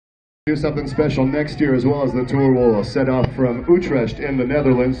Do something special next year as well, as the tour will set off from Utrecht in the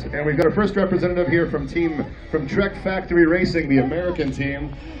Netherlands. And we've got our first representative here from Trek Factory Racing, the American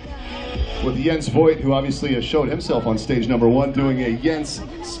team, with Jens Voigt, who obviously has showed himself on stage #1 doing a Jens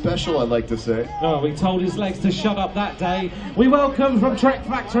special, I'd like to say. Oh, we told his legs to shut up that day. We welcome from Trek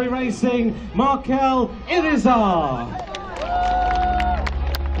Factory Racing, Markel Irizar.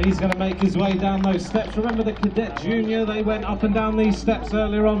 He's going to make his way down those steps. Remember the Cadet Junior, they went up and down these steps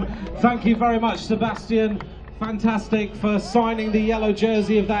earlier on. Thank you very much, Sebastian. Fantastic for signing the yellow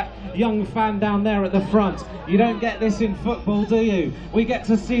jersey of that young fan down there at the front. You don't get this in football, do you? We get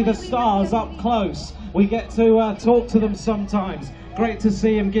to see the stars up close. We get to talk to them sometimes. Great to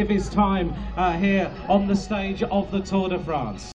see him give his time here on the stage of the Tour de France.